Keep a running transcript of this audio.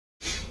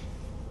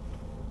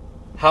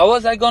How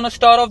was I gonna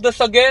start off this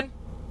again?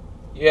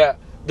 Yeah,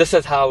 this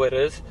is how it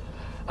is.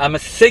 I'm a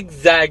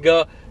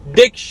zigzagger,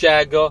 dick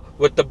shagger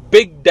with a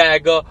big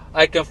dagger.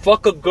 I can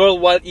fuck a girl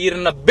while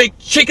eating a big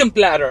chicken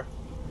platter.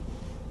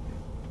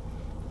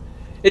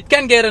 It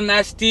can get a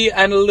nasty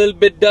and a little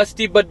bit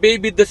dusty, but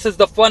baby, this is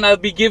the fun I'll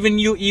be giving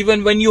you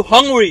even when you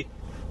hungry.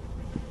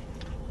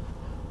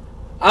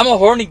 I'm a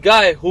horny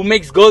guy who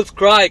makes girls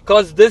cry,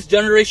 cause this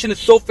generation is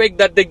so fake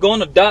that they're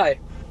gonna die.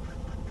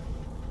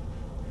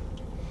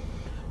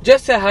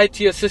 Just say hi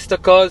to your sister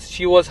cause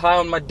she was high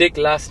on my dick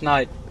last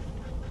night.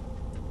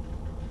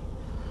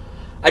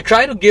 I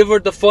tried to give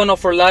her the fun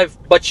of her life,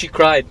 but she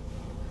cried.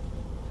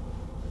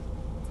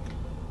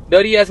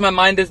 Dirty as my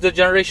mind is, the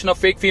generation of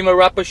fake female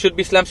rappers should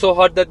be slammed so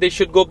hard that they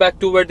should go back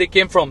to where they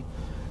came from.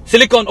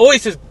 Silicon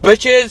Oasis,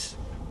 bitches!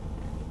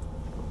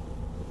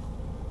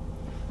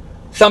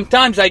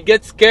 Sometimes I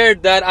get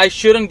scared that I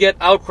shouldn't get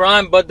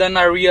out-rhymed, but then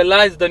I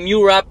realize the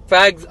new rap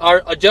fags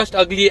are just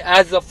ugly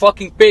as a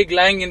fucking pig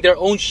lying in their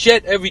own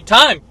shit every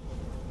time.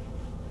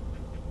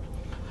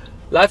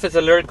 Life is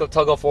a lyrical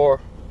tug of war.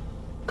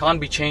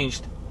 Can't be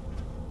changed.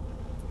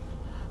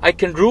 I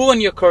can ruin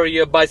your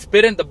career by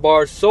spitting the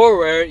bars so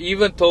rare,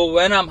 even though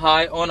when I'm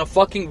high on a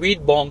fucking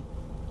weed bong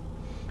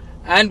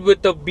and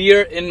with a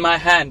beer in my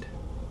hand.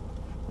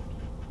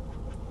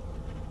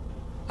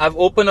 I've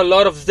opened a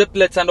lot of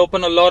ziplets and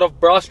opened a lot of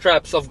bra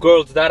straps of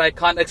girls that I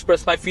can't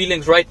express my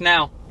feelings right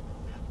now.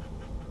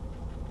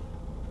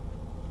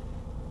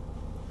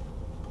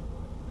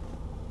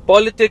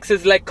 Politics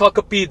is like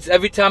cockapeds.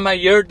 Every time I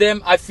hear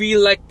them, I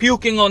feel like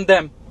puking on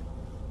them.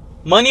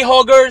 Money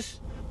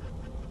hoggers.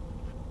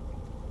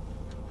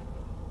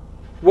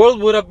 World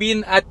would have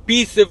been at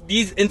peace if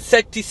these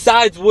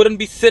insecticides wouldn't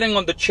be sitting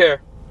on the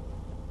chair.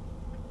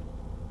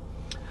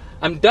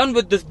 I'm done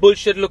with this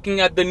bullshit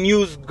looking at the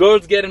news.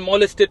 Girls getting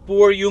molested,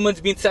 poor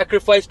humans being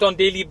sacrificed on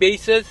daily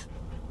basis.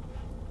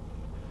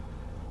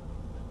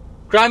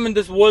 Crime in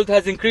this world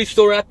has increased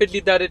so rapidly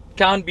that it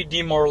can't be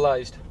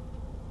demoralized.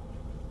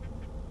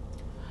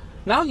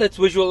 Now let's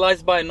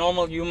visualize by a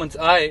normal human's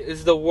eye.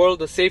 Is the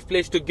world a safe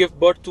place to give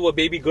birth to a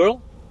baby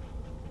girl?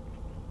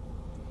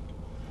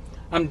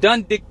 I'm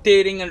done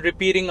dictating and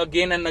repeating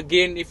again and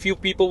again. If you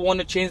people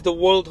want to change the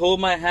world, hold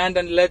my hand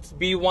and let's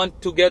be one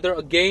together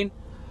again.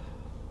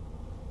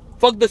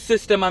 Fuck the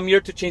system, I'm here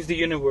to change the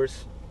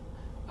universe.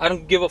 I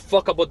don't give a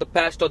fuck about the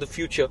past or the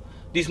future.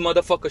 These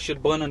motherfuckers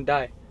should burn and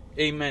die.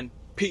 Amen.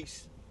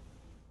 Peace.